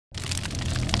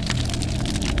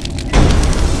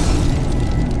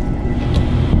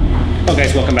Hello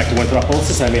guys, welcome back to Winthrop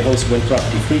Holsters. I'm your host, Winthrop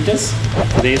DeFreitas.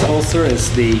 Today's holster is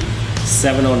the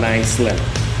 709 Slim.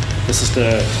 This is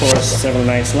the Taurus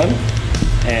 709 Slim,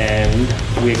 and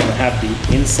we're going to have the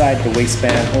inside the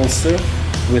waistband holster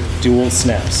with dual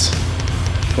snaps.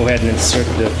 Go ahead and insert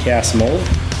the cast mold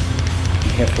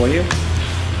here for you.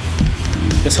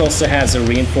 This holster has a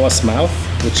reinforced mouth,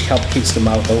 which keeps the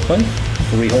mouth open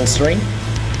for reholstering.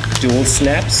 Dual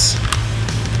snaps.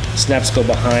 Snaps go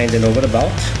behind and over the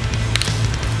belt.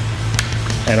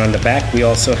 And on the back, we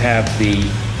also have the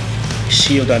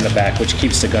shield on the back, which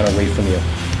keeps the gun away from you.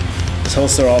 This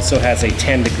holster also has a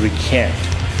 10-degree cant,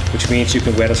 which means you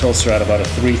can wear this holster at about a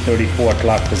 3/34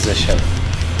 o'clock position.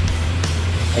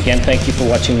 Again, thank you for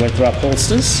watching Winthrop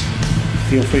Holsters.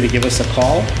 Feel free to give us a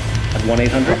call at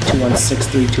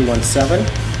 1-800-216-3217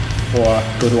 or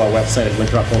go to our website at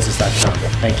winthropholsters.com.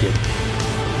 Thank you.